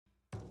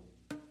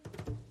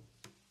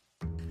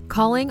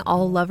Calling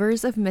all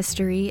lovers of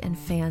mystery and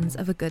fans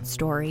of a good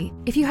story.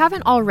 If you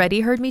haven't already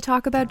heard me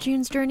talk about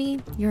June's Journey,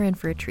 you're in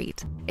for a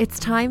treat. It's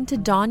time to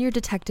don your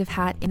detective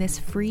hat in this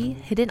free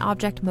hidden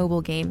object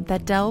mobile game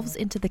that delves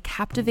into the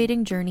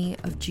captivating journey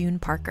of June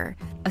Parker,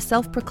 a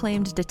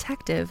self-proclaimed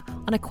detective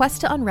on a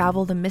quest to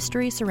unravel the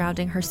mystery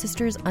surrounding her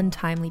sister's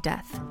untimely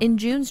death. In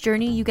June's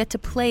Journey, you get to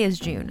play as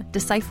June,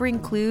 deciphering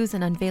clues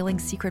and unveiling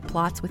secret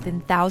plots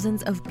within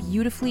thousands of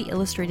beautifully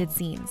illustrated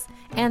scenes.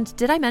 And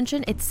did I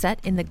mention it's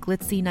set in the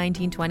glitzy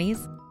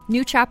 1920s?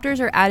 New chapters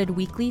are added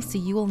weekly, so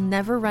you will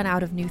never run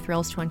out of new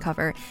thrills to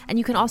uncover, and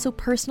you can also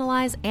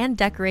personalize and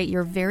decorate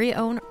your very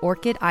own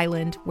Orchid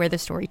Island where the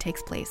story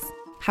takes place.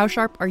 How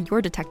sharp are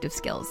your detective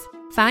skills?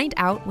 Find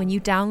out when you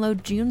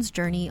download June's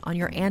Journey on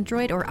your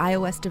Android or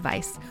iOS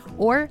device,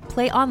 or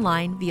play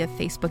online via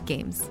Facebook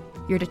Games.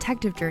 Your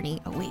detective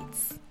journey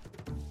awaits.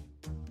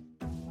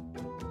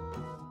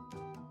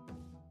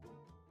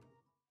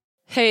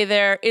 Hey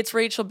there, it's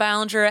Rachel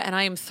Ballinger, and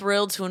I am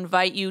thrilled to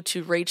invite you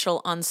to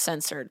Rachel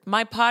Uncensored,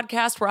 my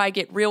podcast where I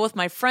get real with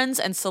my friends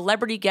and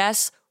celebrity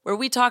guests, where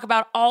we talk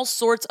about all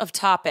sorts of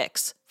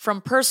topics. From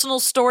personal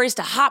stories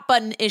to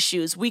hot-button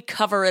issues, we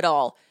cover it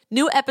all.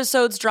 New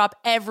episodes drop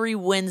every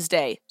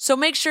Wednesday, so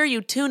make sure you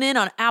tune in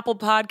on Apple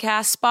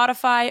Podcasts,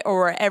 Spotify,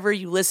 or wherever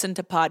you listen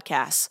to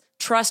podcasts.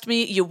 Trust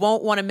me, you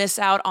won't want to miss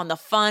out on the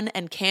fun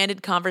and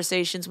candid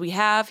conversations we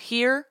have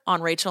here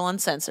on Rachel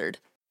Uncensored.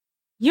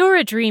 You're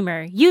a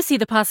dreamer. You see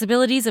the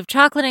possibilities of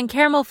chocolate and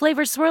caramel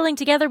flavors swirling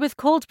together with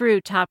cold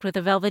brew, topped with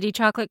a velvety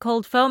chocolate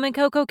cold foam and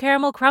cocoa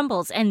caramel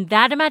crumbles, and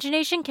that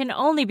imagination can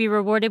only be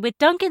rewarded with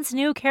Dunkin's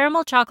new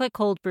caramel chocolate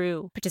cold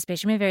brew.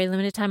 Participation may vary,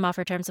 limited time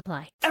offer, terms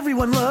apply.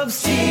 Everyone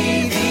loves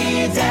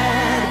TV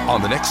Dad.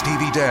 On the next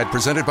TV Dad,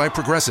 presented by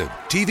Progressive,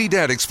 TV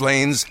Dad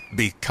explains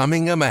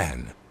becoming a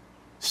man.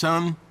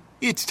 Son,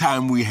 it's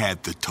time we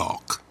had the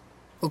talk.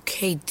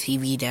 Okay,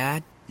 TV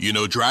Dad. You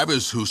know,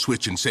 drivers who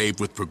switch and save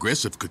with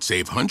Progressive could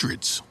save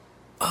hundreds.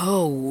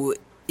 Oh,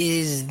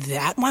 is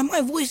that why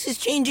my voice is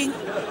changing?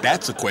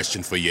 That's a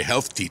question for your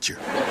health teacher.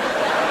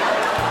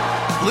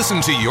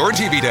 Listen to your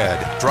TV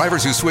Dad.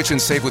 Drivers who switch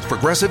and save with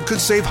Progressive could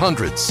save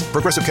hundreds.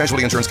 Progressive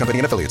Casualty Insurance Company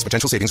and affiliates.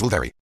 Potential savings will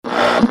vary.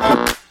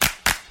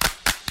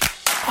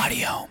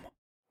 Audio.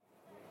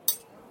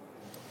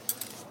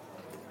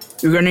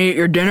 You gonna eat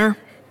your dinner?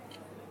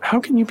 How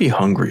can you be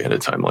hungry at a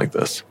time like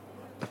this?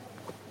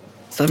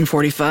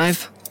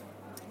 7:45?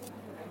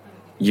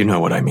 You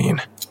know what I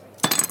mean.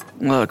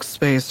 Look,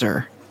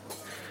 Spacer.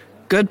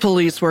 Good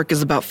police work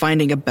is about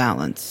finding a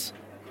balance.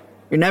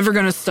 You're never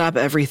gonna stop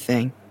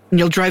everything, and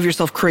you'll drive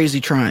yourself crazy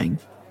trying.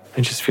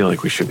 I just feel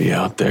like we should be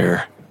out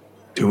there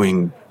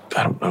doing,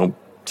 I don't know,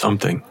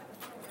 something.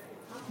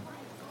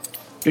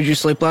 Did you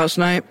sleep last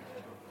night?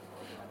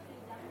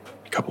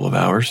 A couple of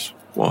hours.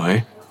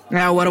 Why?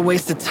 Ah, what a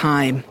waste of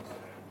time.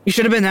 You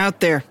should have been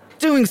out there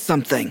doing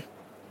something.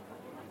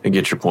 I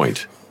get your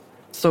point.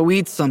 So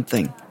eat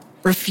something.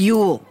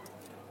 Refuel.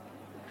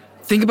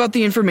 Think about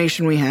the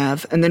information we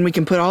have, and then we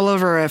can put all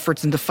of our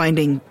efforts into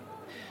finding...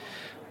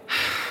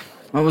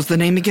 What was the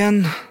name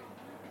again?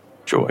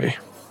 Joy.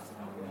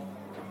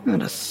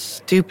 What a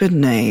stupid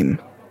name.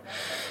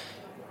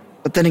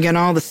 But then again,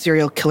 all the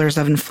serial killers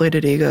have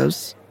inflated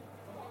egos.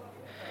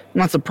 I'm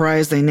not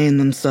surprised they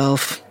named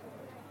themselves.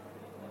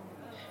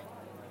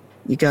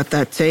 You got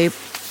that tape?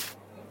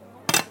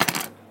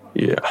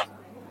 Yeah.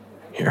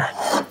 Here.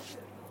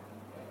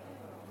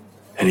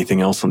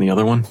 Anything else on the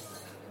other one?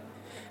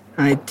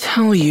 I'd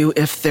tell you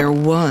if there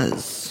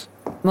was.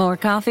 More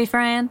coffee,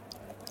 Fran?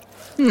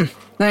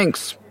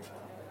 Thanks.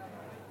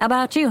 How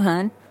about you,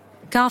 hun?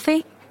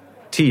 Coffee?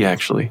 Tea,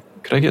 actually.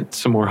 Could I get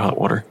some more hot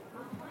water?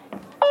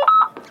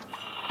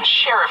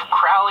 Sheriff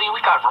Crowley,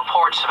 we got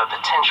reports of a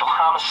potential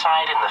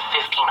homicide in the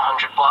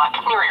 1500 block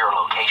near your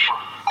location.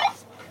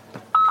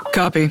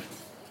 Copy.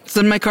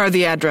 Send my car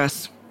the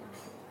address.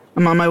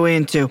 I'm on my way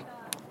in too.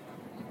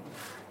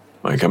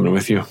 Am I coming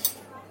with you?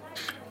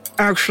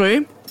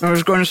 Actually, I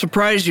was going to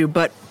surprise you,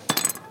 but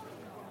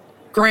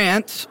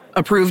Grant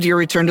approved your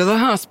return to the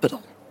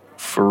hospital.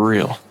 For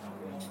real?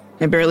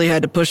 I barely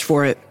had to push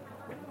for it.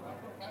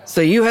 So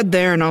you head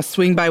there and I'll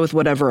swing by with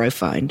whatever I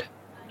find.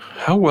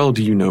 How well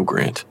do you know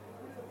Grant?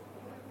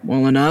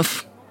 Well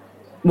enough.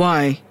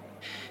 Why?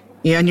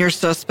 You on your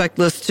suspect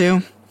list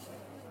too?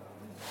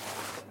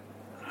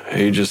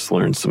 I just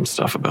learned some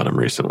stuff about him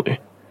recently.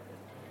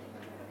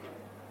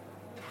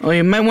 Well,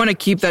 you might want to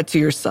keep that to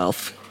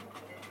yourself.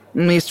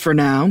 At least for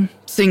now,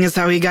 seeing as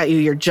how he got you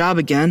your job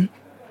again.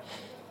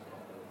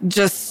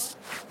 Just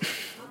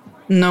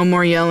no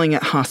more yelling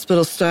at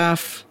hospital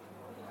staff.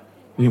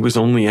 He was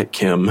only at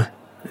Kim,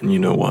 and you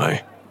know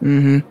why.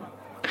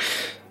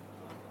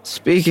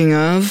 Speaking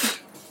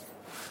of,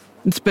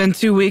 it's been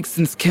 2 weeks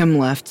since Kim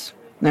left.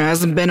 There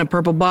hasn't been a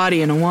purple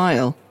body in a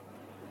while.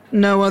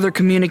 No other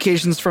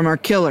communications from our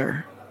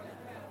killer.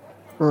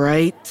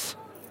 Right?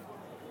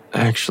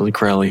 Actually,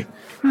 Crowley.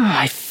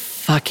 I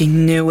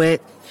fucking knew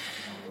it.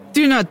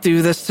 Do not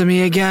do this to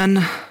me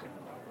again.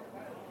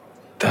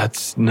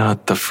 That's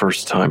not the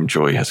first time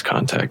Joy has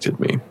contacted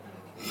me.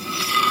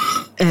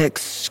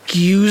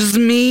 Excuse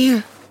me?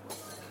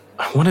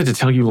 I wanted to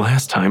tell you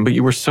last time, but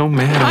you were so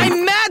mad.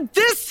 I'm mad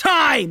this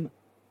time!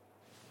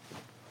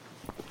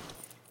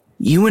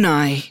 You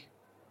and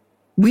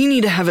we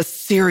need to have a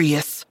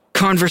serious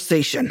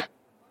conversation.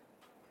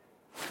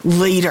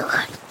 Later.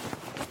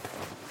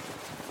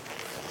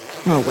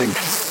 Oh,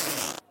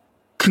 and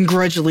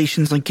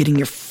congratulations on getting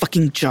your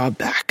fucking job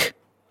back.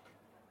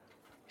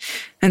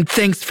 And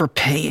thanks for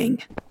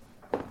paying.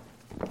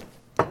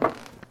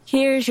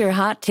 Here's your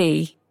hot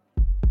tea.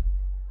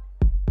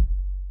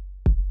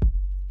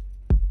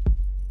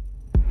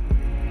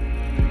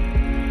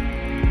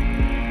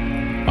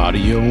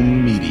 Audio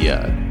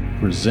Media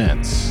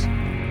presents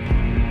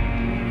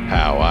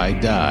How I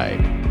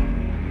Died.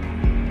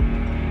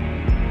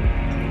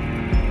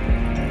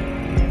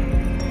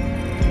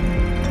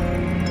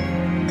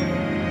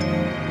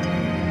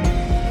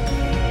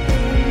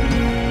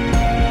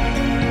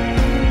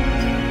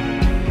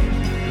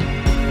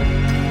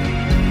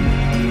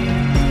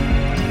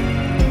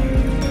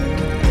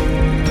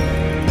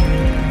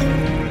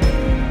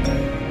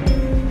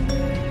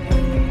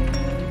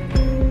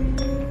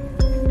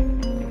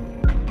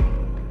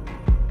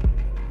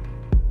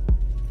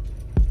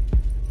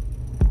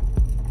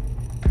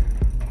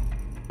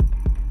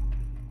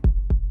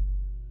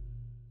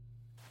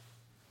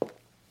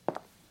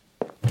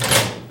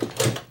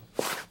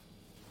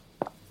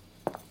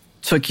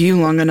 Took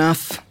you long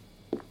enough.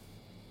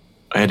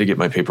 I had to get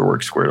my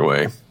paperwork squared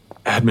away.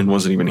 Admin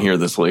wasn't even here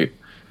this late.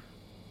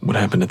 What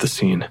happened at the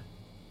scene?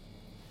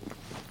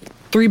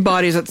 3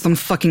 bodies at some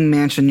fucking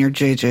mansion near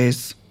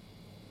JJ's.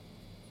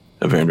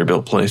 A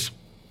Vanderbilt place?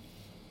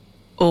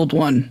 Old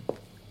one.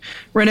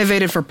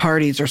 Renovated for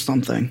parties or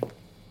something.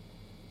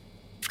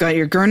 I've got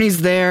your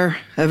gurneys there,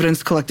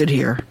 evidence collected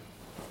here.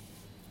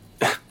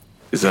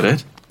 Is that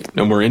it?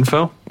 No more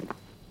info?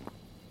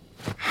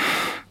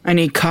 I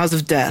need cause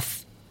of death.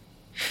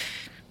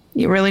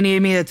 You really need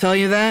me to tell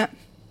you that?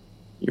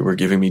 You were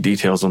giving me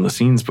details on the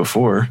scenes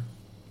before.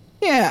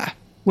 Yeah,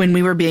 when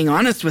we were being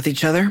honest with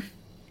each other.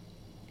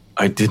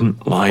 I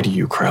didn't lie to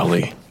you,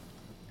 Crowley.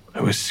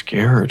 I was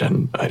scared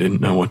and I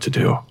didn't know what to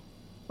do.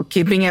 Well,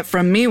 keeping it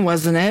from me,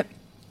 wasn't it?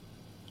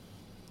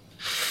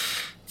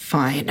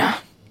 Fine.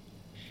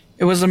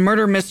 It was a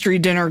murder mystery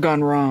dinner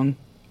gone wrong.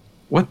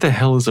 What the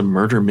hell is a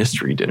murder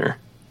mystery dinner?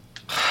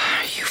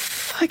 Are you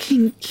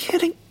fucking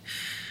kidding?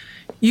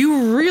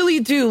 You really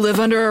do live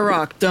under a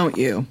rock, don't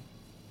you?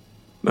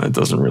 That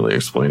doesn't really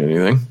explain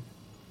anything.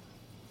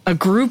 A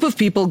group of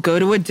people go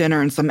to a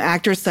dinner and some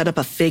actors set up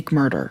a fake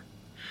murder.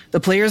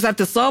 The players have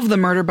to solve the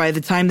murder by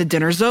the time the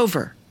dinner's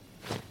over.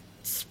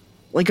 It's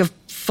like a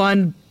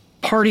fun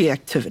party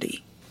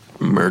activity.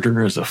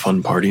 Murder is a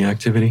fun party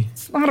activity?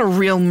 It's not a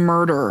real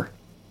murder.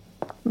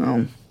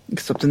 Well,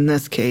 except in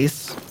this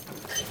case.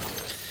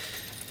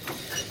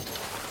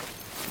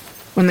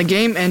 When the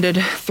game ended,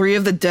 3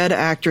 of the dead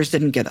actors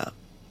didn't get up.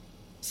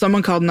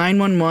 Someone called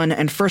 911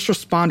 and first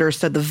responders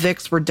said the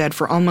Vics were dead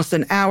for almost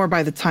an hour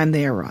by the time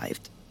they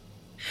arrived.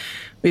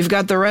 We've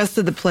got the rest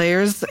of the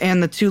players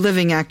and the 2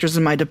 living actors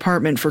in my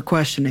department for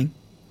questioning.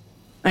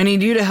 I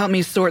need you to help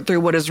me sort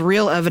through what is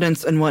real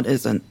evidence and what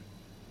isn't.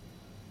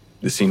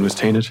 The scene was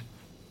tainted?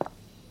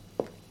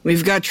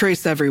 We've got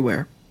trace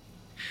everywhere.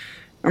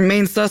 Our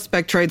main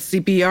suspect tried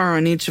CPR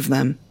on each of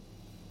them.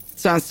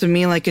 Sounds to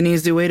me like an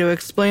easy way to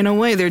explain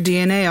away their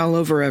DNA all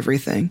over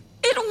everything.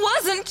 It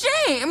wasn't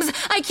James!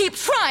 I keep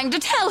trying to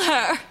tell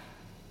her!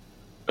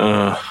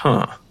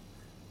 Uh-huh.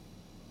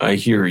 I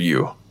hear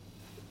you.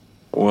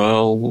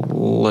 Well,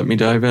 let me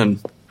dive in.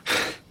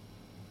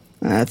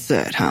 That's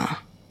it, huh?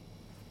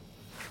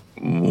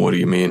 What do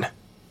you mean?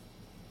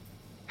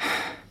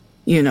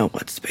 You know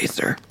what,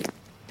 Spacer.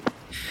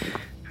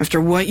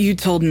 After what you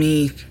told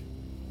me...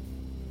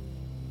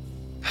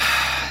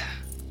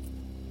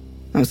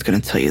 I was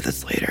gonna tell you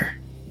this later.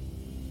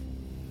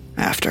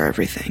 After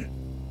everything.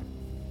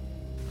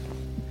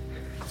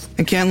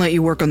 I can't let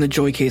you work on the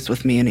Joy case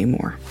with me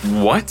anymore.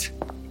 What?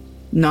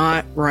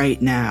 Not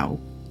right now.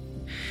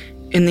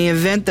 In the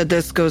event that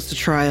this goes to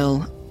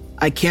trial,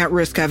 I can't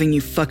risk having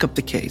you fuck up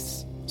the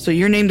case. So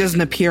your name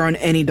doesn't appear on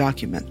any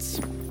documents.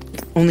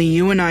 Only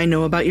you and I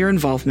know about your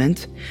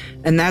involvement,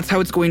 and that's how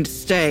it's going to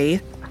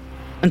stay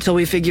until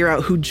we figure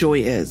out who Joy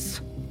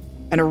is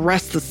and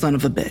arrest the son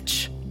of a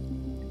bitch.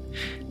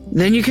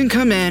 Then you can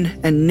come in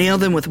and nail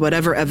them with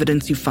whatever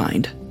evidence you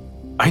find.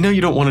 I know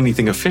you don't want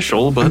anything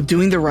official, but... I'm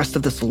doing the rest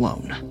of this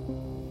alone.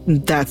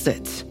 That's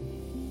it.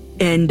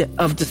 End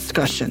of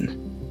discussion.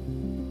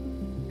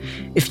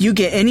 If you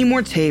get any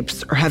more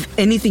tapes or have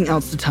anything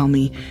else to tell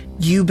me,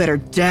 you better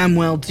damn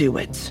well do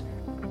it.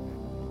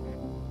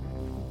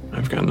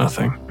 I've got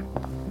nothing.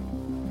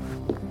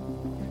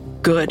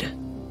 Good.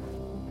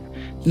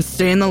 Then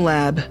stay in the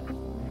lab,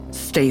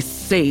 stay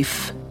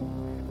safe,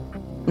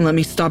 and let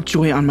me stop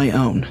Joy on my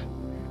own.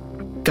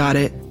 Got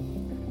it?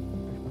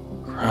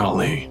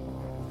 Crowley.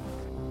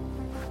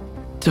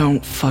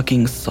 Don't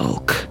fucking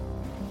sulk.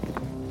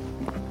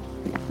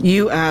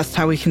 You asked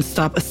how we can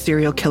stop a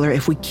serial killer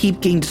if we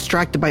keep getting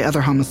distracted by other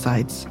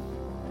homicides.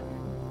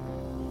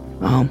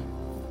 Well,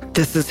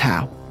 This is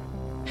how.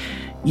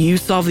 You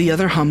solve the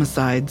other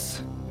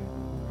homicides,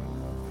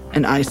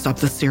 and I stop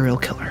the serial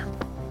killer.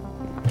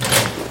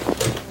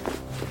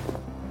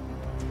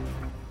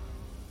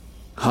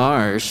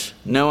 Harsh?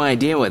 No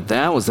idea what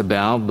that was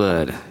about,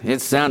 but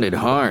it sounded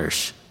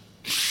harsh.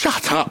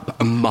 Shut up,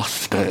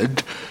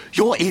 Mustard.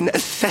 Your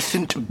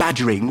incessant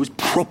badgering was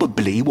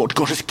probably what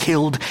got us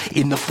killed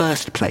in the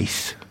first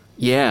place.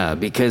 Yeah,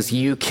 because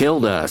you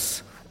killed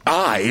us.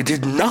 I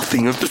did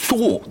nothing of the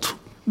sort.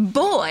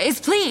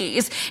 Boys,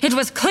 please. It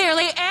was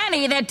clearly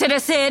Annie that did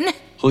us in.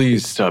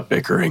 Please stop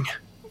bickering.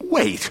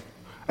 Wait,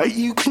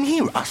 you can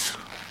hear us?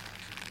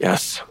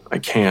 Yes, I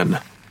can.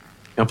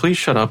 Now please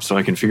shut up so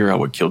I can figure out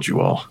what killed you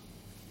all.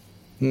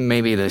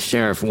 Maybe the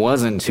sheriff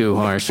wasn't too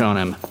harsh on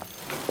him.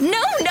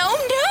 No!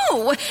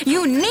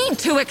 You need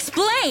to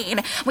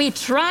explain. We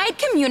tried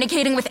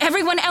communicating with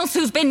everyone else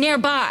who's been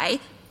nearby.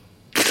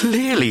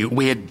 Clearly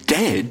we're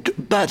dead,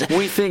 but...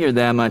 We figured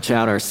that much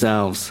out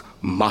ourselves.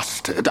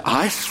 Mustard,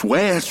 I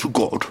swear to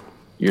God.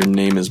 Your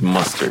name is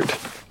Mustard.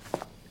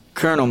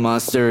 Colonel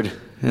Mustard,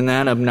 and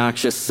that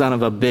obnoxious son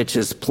of a bitch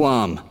is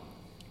Plum.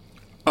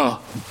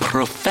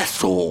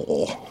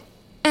 Professor.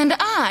 And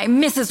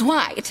I'm Mrs.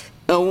 White.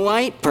 A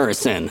white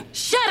person.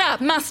 Shut up,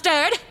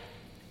 Mustard!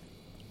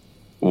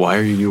 Why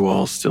are you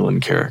all still in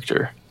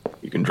character?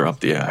 You can drop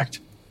the act.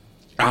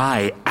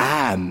 I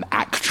am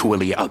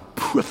actually a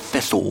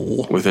professor.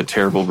 With a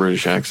terrible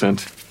British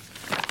accent?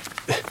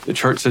 The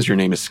chart says your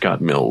name is Scott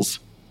Mills.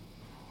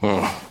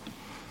 Oh.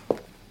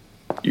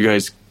 You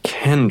guys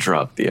can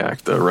drop the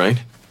act, though,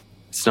 right?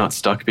 It's not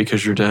stuck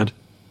because you're dead?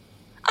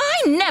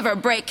 I never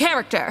break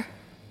character.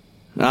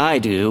 I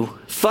do.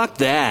 Fuck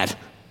that.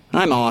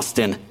 I'm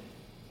Austin.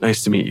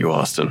 Nice to meet you,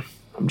 Austin.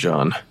 I'm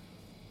John.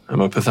 I'm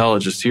a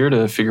pathologist here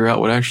to figure out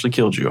what actually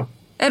killed you.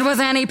 It was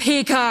Annie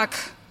Peacock.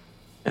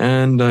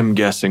 And I'm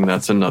guessing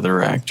that's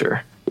another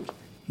actor.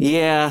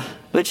 Yeah,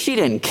 but she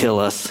didn't kill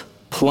us.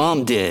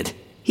 Plum did.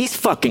 He's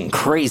fucking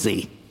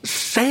crazy.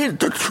 Say it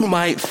to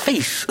my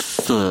face,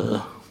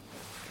 sir.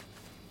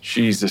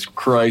 Jesus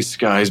Christ,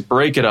 guys,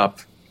 break it up.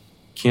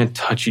 Can't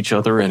touch each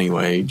other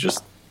anyway,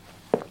 just...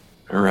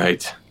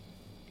 Alright.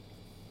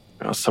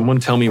 Now,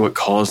 someone tell me what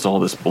caused all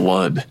this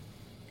blood.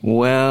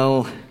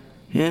 Well,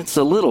 it's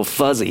a little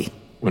fuzzy.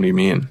 What do you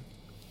mean?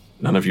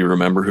 None of you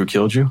remember who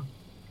killed you?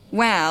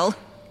 Well...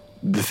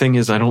 The thing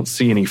is, I don't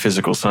see any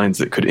physical signs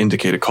that could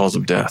indicate a cause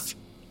of death.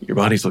 Your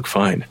bodies look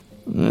fine.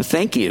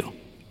 Thank you.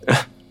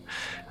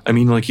 I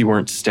mean, like you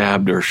weren't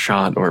stabbed or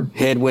shot or...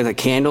 Hit with a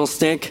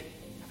candlestick?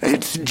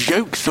 It's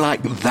jokes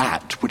like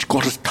that which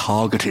got us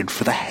targeted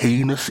for the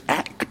heinous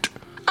act.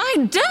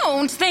 I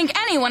don't think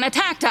anyone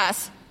attacked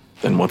us.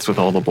 Then what's with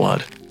all the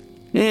blood?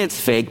 It's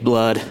fake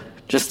blood.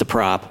 Just a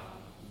prop.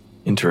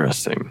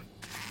 Interesting.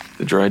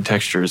 The dried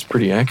texture is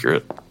pretty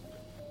accurate.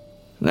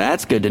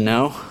 That's good to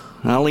know.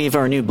 I'll leave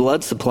our new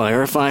blood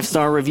supplier a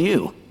 5-star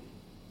review.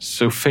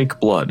 So fake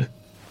blood.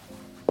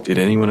 Did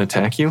anyone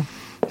attack you?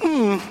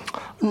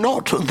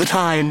 Not that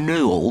I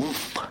know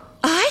of.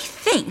 I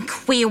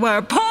think we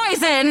were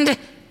poisoned.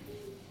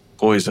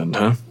 Poisoned,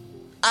 huh?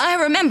 I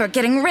remember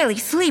getting really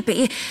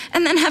sleepy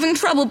and then having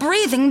trouble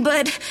breathing,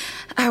 but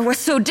I was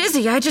so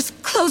dizzy I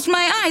just closed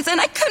my eyes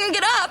and I couldn't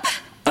get up.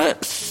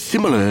 A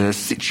similar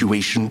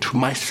situation to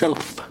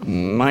myself.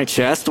 My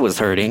chest was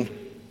hurting.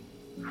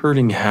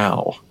 Hurting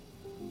how?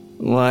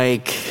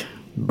 Like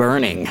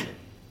burning.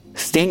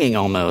 Stinging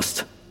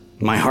almost.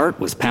 My heart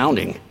was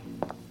pounding.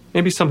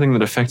 Maybe something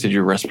that affected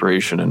your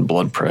respiration and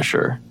blood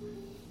pressure.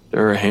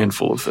 There are a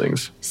handful of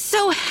things.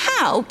 So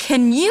how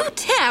can you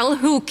tell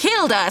who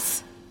killed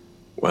us?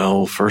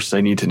 Well, first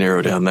I need to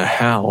narrow down the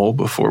how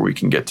before we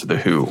can get to the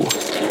who.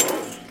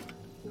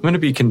 I'm going to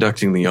be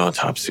conducting the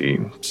autopsy,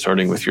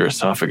 starting with your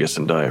esophagus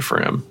and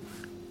diaphragm.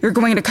 You're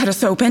going to cut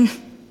us open?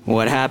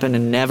 What happened to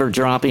never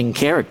dropping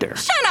character?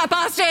 Shut up,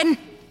 Austin!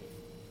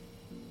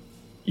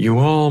 You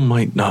all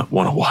might not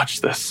want to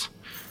watch this.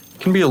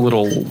 It can be a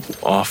little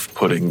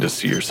off-putting to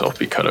see yourself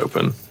be cut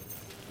open.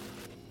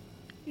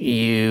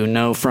 You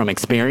know from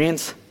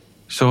experience?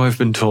 So I've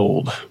been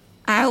told.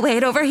 I'll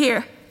wait over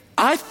here.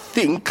 I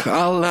think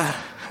I'll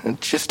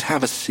just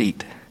have a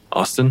seat.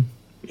 Austin,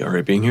 you all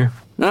right being here?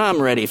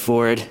 I'm ready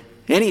for it.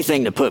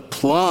 Anything to put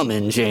Plum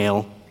in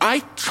jail. I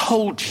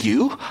told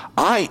you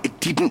I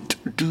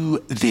didn't do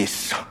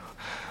this.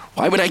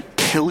 Why would I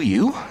kill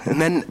you and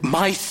then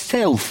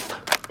myself?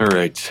 All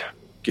right,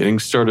 getting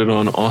started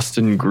on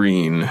Austin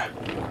Green.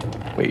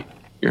 Wait,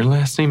 your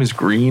last name is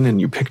Green and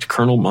you picked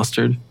Colonel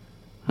Mustard?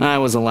 I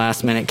was a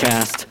last-minute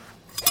cast.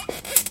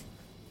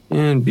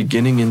 And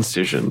beginning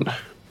incision.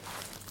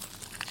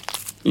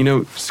 You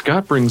know,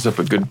 Scott brings up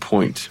a good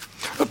point.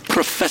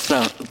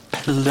 Professor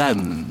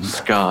Plum.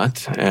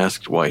 Scott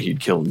asked why he'd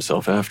kill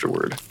himself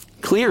afterward.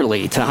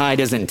 Clearly, to hide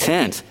his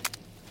intent.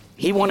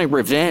 He wanted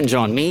revenge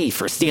on me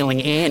for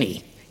stealing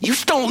Annie. You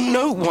stole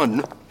no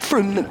one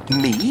from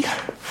me.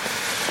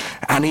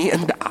 Annie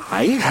and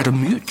I had a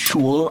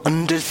mutual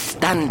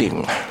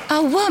understanding.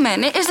 A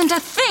woman isn't a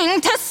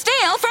thing to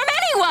steal from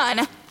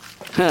anyone!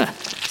 Huh.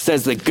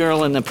 Says the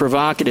girl in the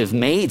provocative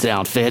maid's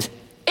outfit.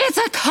 It's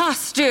a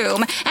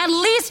costume. At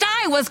least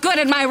I was good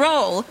at my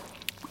role.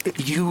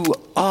 You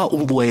are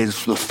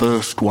always the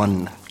first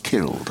one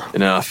killed.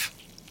 Enough.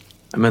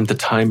 I meant the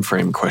time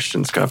frame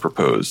questions got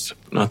proposed,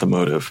 not the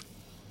motive.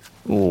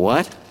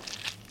 What?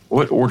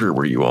 What order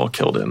were you all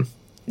killed in?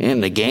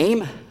 In the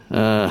game?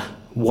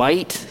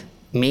 White,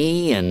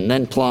 me, and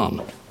then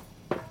Plum.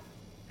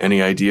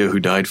 Any idea who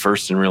died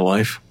first in real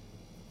life?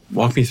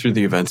 Walk me through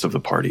the events of the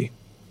party.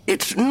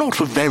 It's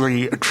not a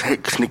very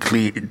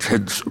technically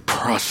intense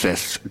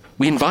process.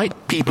 We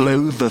invite people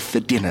over for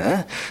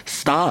dinner,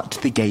 start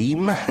the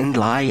game, and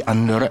lie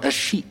under a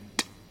sheet.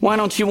 Why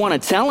don't you want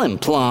to tell him,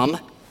 Plum?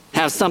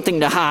 Have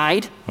something to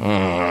hide?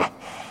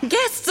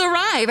 Guests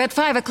arrive at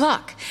 5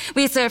 o'clock.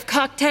 We serve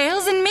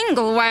cocktails and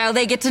mingle while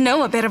they get to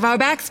know a bit of our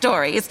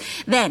backstories.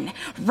 Then,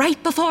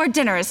 right before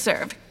dinner is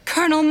served,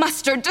 Colonel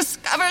Mustard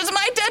discovers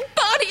my dead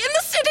body in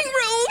the sitting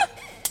room.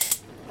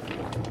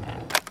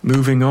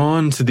 Moving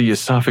on to the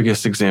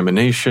esophagus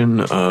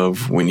examination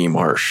of Winnie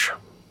Marsh.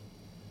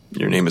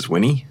 Your name is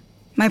Winnie?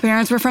 My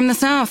parents were from the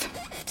South.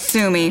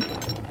 Sue me.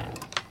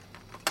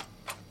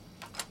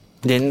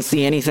 Didn't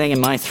see anything in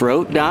my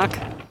throat, Doc?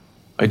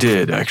 I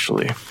did,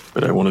 actually,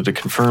 but I wanted to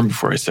confirm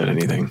before I said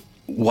anything.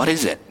 What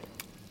is it?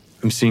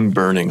 I'm seeing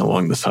burning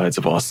along the sides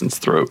of Austin's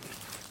throat.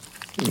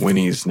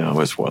 Winnie's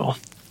now as well.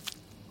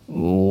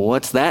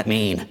 What's that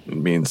mean? It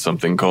means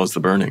something caused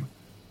the burning.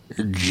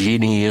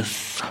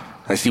 Genius.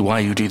 I see why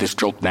you do this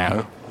job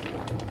now.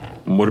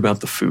 And what about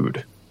the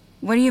food?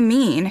 What do you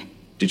mean?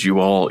 Did you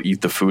all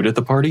eat the food at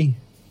the party?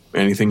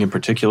 Anything in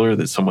particular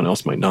that someone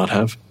else might not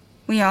have?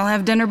 We all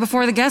have dinner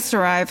before the guests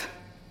arrive.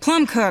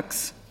 Plum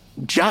cooks.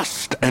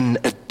 Just an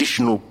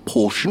additional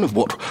portion of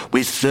what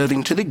we're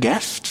serving to the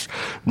guests.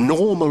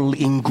 Normal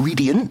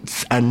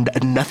ingredients and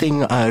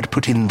nothing I'd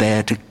put in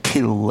there to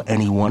kill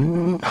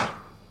anyone.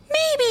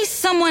 Maybe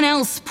someone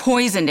else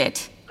poisoned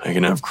it. I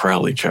can have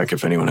Crowley check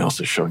if anyone else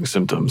is showing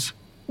symptoms.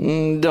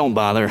 Don't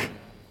bother.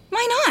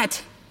 Why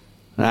not?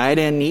 I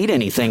didn't eat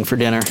anything for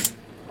dinner.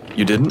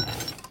 You didn't?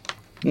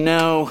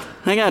 No,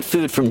 I got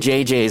food from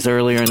JJ's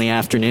earlier in the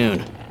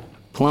afternoon.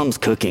 Plum's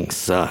cooking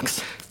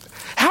sucks.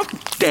 How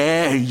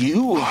dare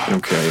you?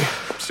 Okay,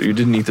 so you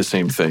didn't eat the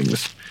same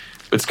things.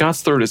 But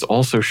Scott's throat is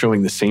also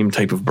showing the same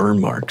type of burn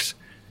marks.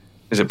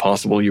 Is it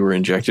possible you were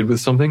injected with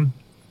something?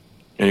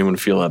 Anyone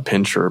feel a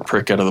pinch or a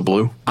prick out of the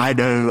blue? I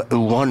know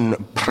one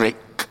prick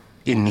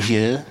in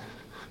here.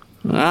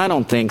 I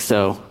don't think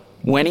so.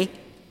 Winnie?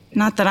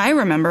 Not that I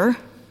remember.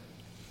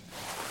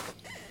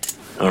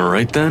 All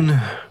right,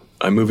 then.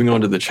 I'm moving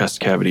on to the chest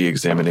cavity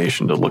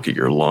examination to look at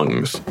your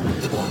lungs.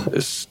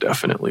 This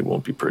definitely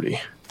won't be pretty.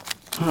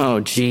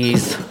 Oh,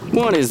 jeez.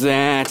 What is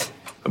that?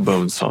 A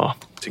bone saw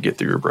to get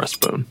through your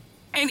breastbone.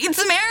 I need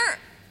some air.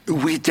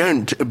 We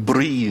don't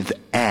breathe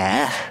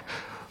air.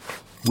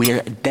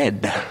 We're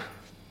dead.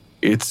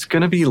 It's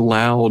gonna be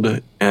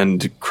loud and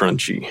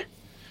crunchy.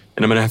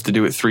 And I'm gonna have to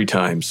do it 3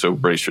 times, so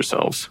brace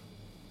yourselves.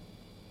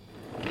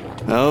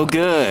 Oh,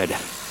 good.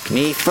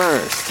 Me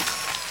first.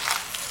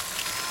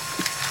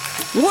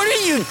 What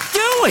are you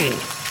doing?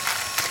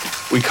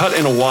 We cut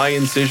in a Y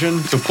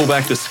incision to pull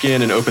back the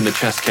skin and open the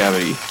chest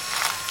cavity.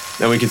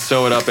 Then we can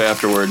sew it up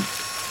afterward.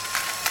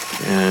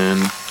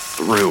 And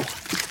through.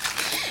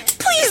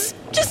 Please,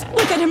 just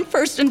look at him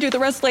first and do the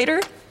rest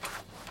later.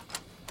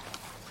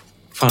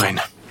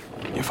 Fine.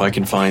 If I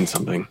can find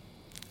something.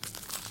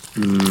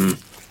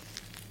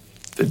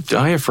 The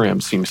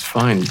diaphragm seems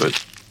fine,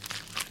 but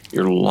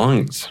your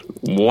lungs,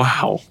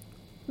 wow.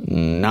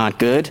 Not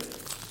good?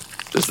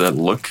 Does that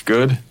look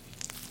good?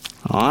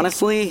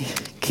 Honestly,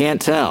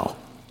 can't tell.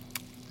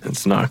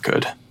 It's not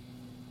good.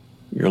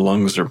 Your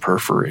lungs are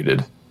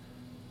perforated.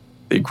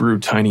 They grew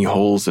tiny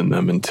holes in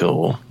them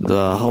until...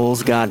 The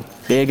holes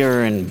got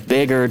bigger and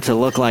bigger to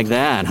look like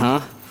that,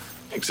 huh?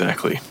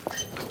 Exactly.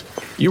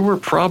 You were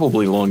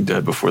probably long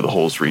dead before the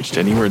holes reached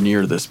anywhere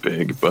near this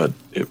big, but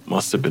it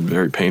must have been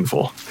very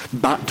painful.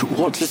 But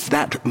what does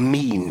that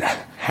mean?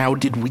 How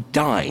did we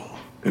die?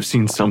 I've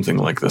seen something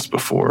like this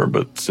before,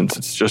 but since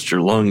it's just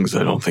your lungs,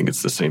 I don't think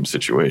it's the same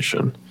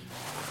situation.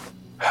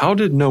 How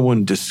did no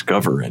one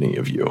discover any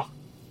of you?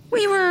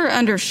 We were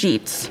under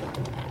sheets.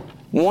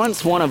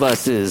 Once one of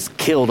us is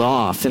killed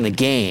off in the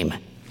game,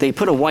 they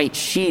put a white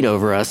sheet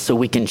over us so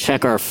we can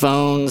check our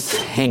phones,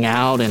 hang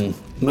out, and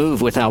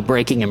move without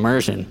breaking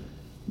immersion.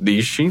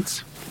 These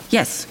sheets?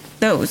 Yes,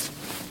 those.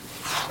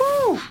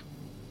 Whew.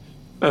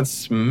 That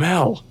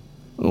smell.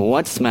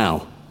 What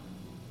smell?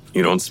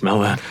 You don't smell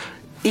that?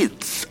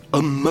 It's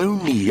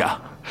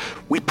ammonia.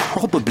 We're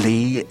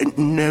probably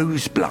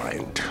nose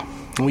blind.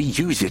 We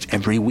use it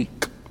every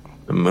week.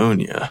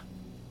 Ammonia?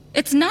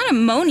 It's not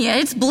ammonia,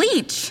 it's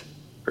bleach.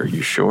 Are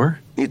you sure?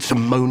 It's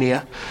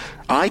ammonia.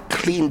 I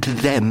cleaned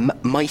them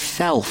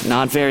myself.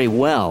 Not very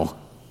well.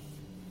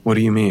 What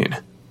do you mean?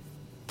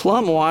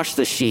 Plum washed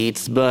the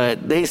sheets,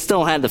 but they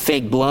still had the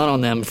fake blood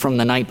on them from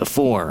the night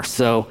before,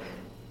 so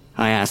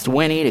I asked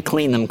Winnie to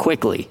clean them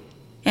quickly.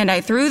 And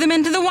I threw them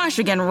into the wash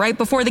again right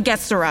before the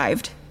guests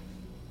arrived.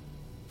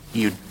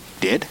 You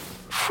did?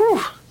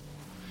 Whew.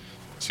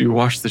 So you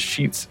washed the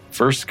sheets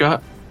first,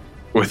 Scott?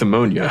 With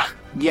ammonia?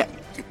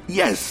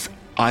 Yes,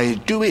 I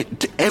do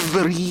it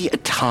every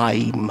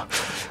time.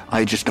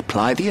 I just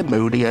apply the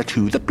ammonia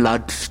to the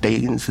blood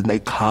stains and they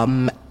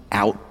come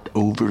out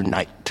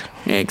overnight.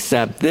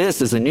 Except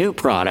this is a new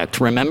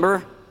product,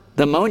 remember?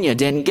 The ammonia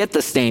didn't get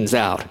the stains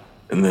out.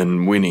 And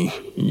then, Winnie,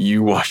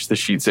 you wash the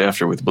sheets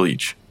after with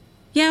bleach.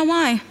 Yeah,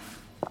 why?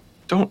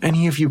 Don't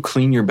any of you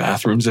clean your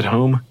bathrooms at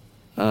home?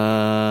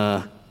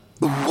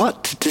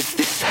 What does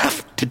this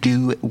have to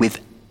do with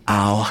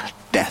our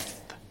death?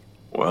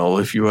 Well,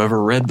 if you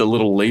ever read the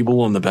little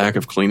label on the back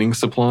of cleaning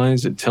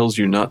supplies, it tells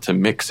you not to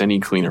mix any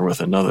cleaner with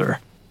another.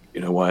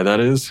 You know why that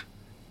is?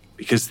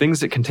 Because things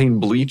that contain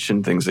bleach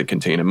and things that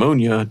contain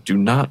ammonia do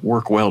not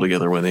work well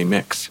together when they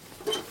mix.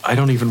 I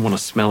don't even want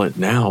to smell it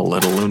now,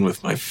 let alone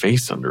with my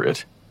face under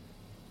it.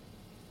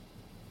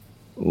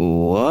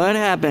 What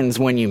happens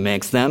when you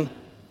mix them?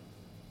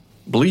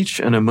 Bleach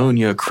and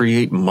ammonia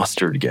create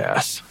mustard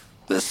gas.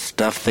 The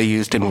stuff they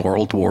used in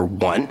World War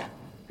I?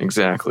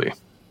 Exactly.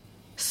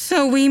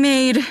 So we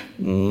made...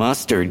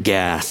 mustard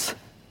gas.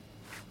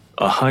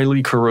 A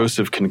highly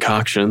corrosive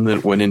concoction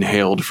that, when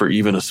inhaled for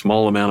even a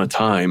small amount of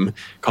time,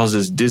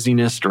 causes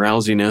dizziness,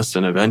 drowsiness,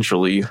 and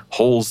eventually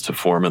holes to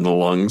form in the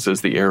lungs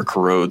as the air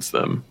corrodes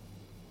them.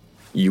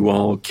 You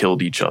all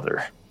killed each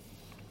other.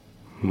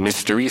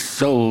 Mystery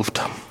solved.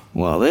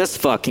 Well, this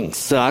fucking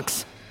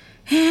sucks.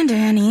 And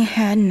Annie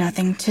had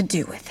nothing to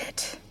do with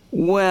it.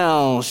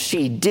 Well,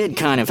 she did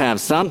kind of have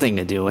something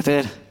to do with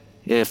it.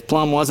 If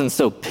Plum wasn't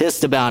so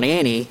pissed about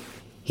Annie,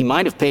 he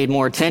might have paid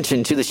more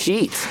attention to the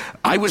sheets.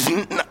 I was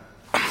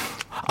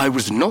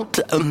not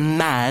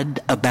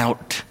mad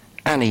about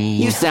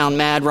Annie. You sound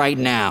mad right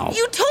now.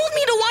 You told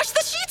me to wash the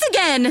sheets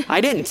again!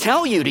 I didn't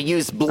tell you to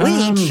use bleach.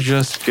 I'm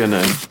just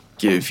gonna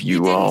give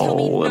you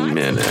all a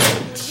minute.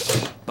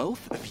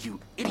 Both of you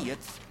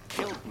idiots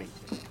killed me.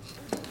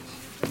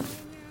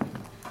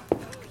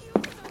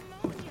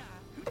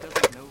 Who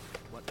doesn't know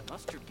what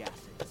mustard gas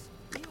is?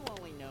 You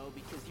only know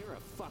because you're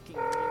a fucking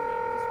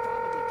weirdo who's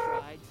probably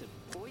tried to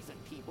poison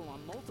people on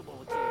multiple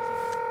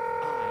occasions.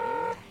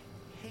 I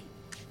hate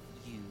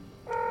you,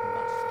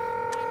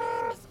 Mustard. My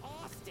name is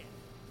Austin.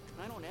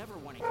 I don't ever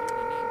want to hear the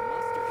name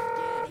Mustard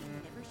again. They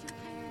never should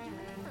have hired you in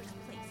the first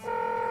place.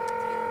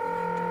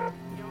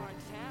 You're a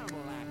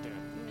terrible actor.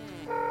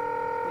 Meh.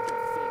 With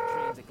your fake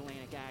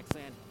transatlantic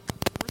accent.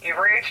 You've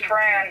reached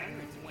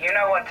Fran. You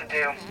know what to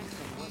do.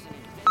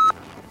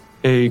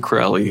 Hey,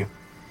 Crowley.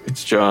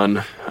 It's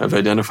John. I've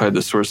identified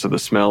the source of the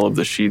smell of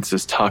the sheets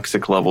as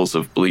toxic levels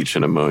of bleach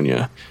and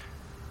ammonia.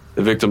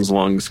 The victim's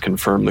lungs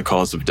confirm the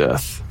cause of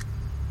death.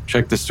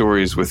 Check the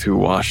stories with who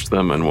washed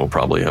them and we'll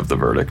probably have the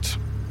verdict.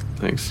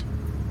 Thanks.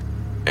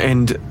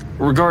 And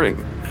regarding...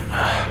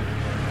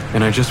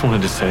 And I just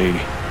wanted to say...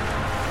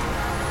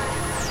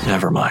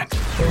 Never mind.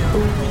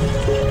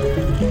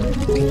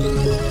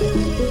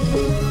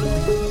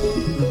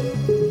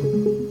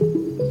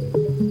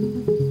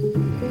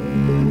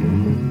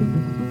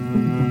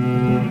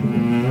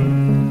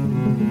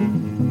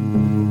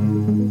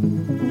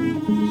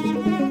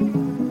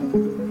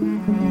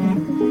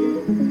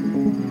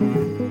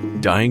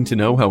 Dying to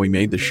know how we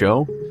made the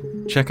show?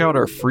 Check out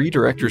our free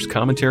director's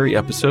commentary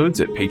episodes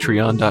at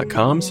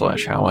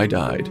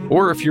patreon.com/howidied.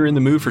 Or if you're in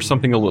the mood for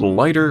something a little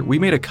lighter, we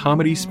made a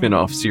comedy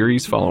spin-off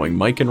series following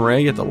Mike and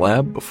Ray at the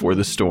lab before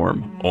the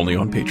storm, only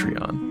on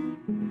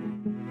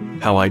Patreon.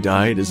 How I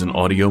Died is an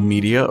audio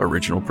media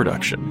original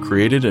production,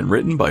 created and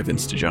written by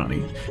Vince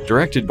DiGianni,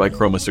 directed by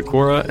Chroma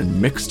Sakura,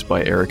 and mixed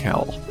by Eric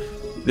Howell.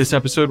 This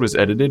episode was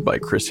edited by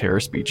Chris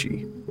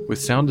Harris-Beachy,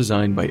 with sound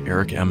design by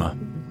Eric Emma.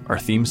 Our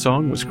theme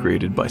song was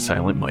created by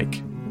Silent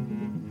Mike.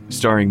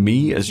 Starring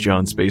me as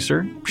John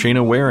Spacer,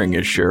 Shayna Waring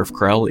as Sheriff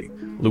Crowley,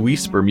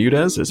 Luis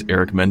Bermudez as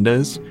Eric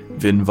Mendez,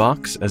 Vin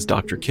Vox as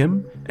Dr.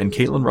 Kim, and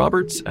Caitlin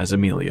Roberts as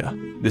Amelia.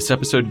 This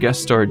episode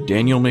guest starred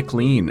Daniel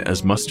McLean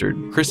as Mustard,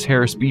 Chris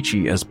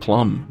Harris-Beachy as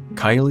Plum,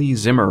 Kylie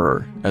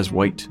Zimmerer as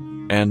White,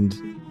 and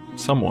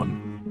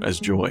someone as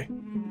Joy.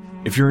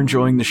 If you're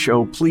enjoying the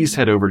show, please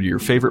head over to your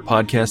favorite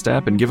podcast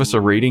app and give us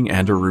a rating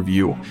and a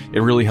review.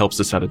 It really helps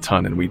us out a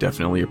ton, and we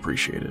definitely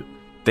appreciate it.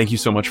 Thank you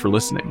so much for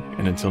listening,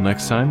 and until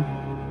next time,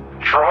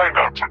 try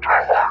not to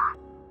die.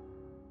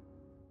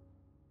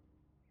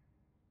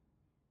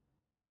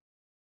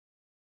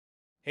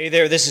 Hey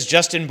there, this is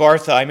Justin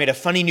Bartha. I made a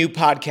funny new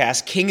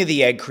podcast, King of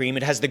the Egg Cream.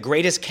 It has the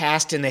greatest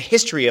cast in the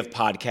history of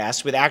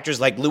podcasts with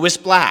actors like Louis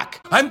Black.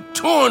 I'm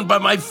torn by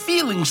my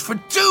feelings for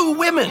two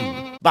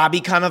women. Bobby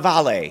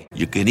Cannavale.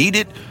 You can eat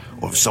it,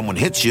 or if someone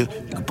hits you,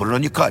 you can put it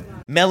on your cut.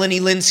 Melanie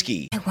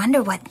Linsky. I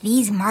wonder what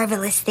these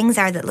marvelous things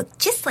are that look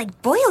just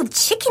like boiled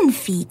chicken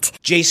feet.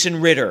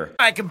 Jason Ritter.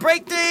 I can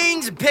break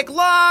things and pick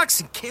locks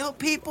and kill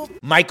people.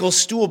 Michael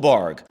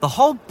Stuhlbarg. The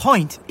whole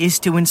point is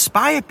to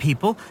inspire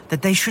people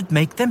that they should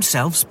make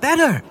themselves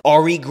better.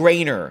 Ari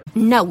Grainer.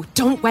 No,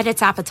 don't whet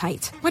its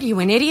appetite. What are you,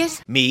 an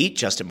idiot? Me,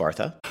 Justin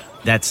Bartha.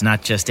 That's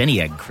not just any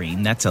egg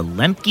cream, that's a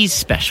Lemke's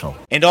special.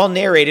 And all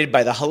narrated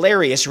by the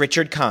hilarious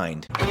Richard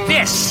Kind.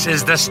 This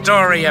is the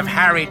story of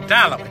Harry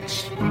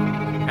Dalowitz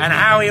and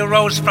how he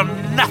rose from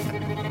nothing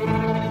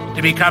to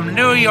to become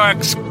New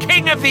York's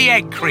King of the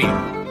Egg Cream.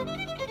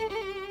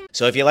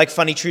 So if you like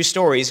funny true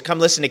stories, come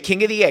listen to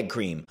King of the Egg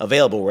Cream,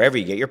 available wherever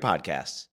you get your podcasts.